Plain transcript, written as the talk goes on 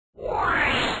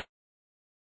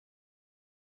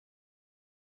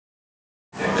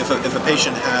if a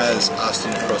patient has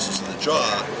osteonecrosis in the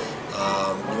jaw,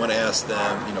 you want to ask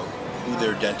them, who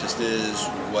their dentist is,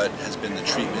 what has been the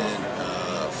treatment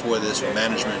for this or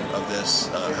management of this,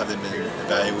 have they been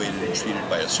evaluated and treated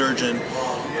by a surgeon.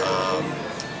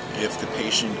 If the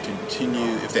patient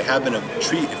if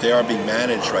they are being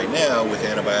managed right now with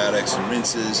antibiotics and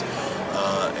rinses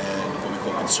and what we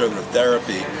call conservative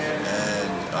therapy,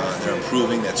 and they're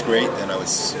improving, that's great, then I would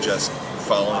suggest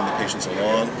following the patients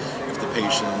along. If the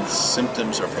patient's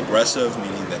symptoms are progressive,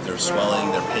 meaning that their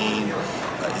swelling, their pain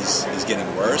is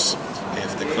getting worse,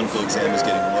 if the clinical exam is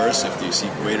getting worse, if you see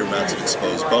greater amounts of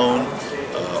exposed bone,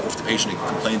 or if the patient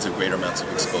complains of greater amounts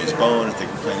of exposed bone, if they're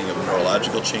complaining of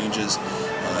neurological changes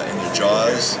in their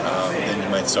jaws, then you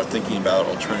might start thinking about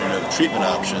alternative treatment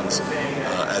options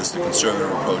as the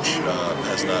conservative approach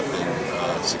has not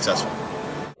been successful.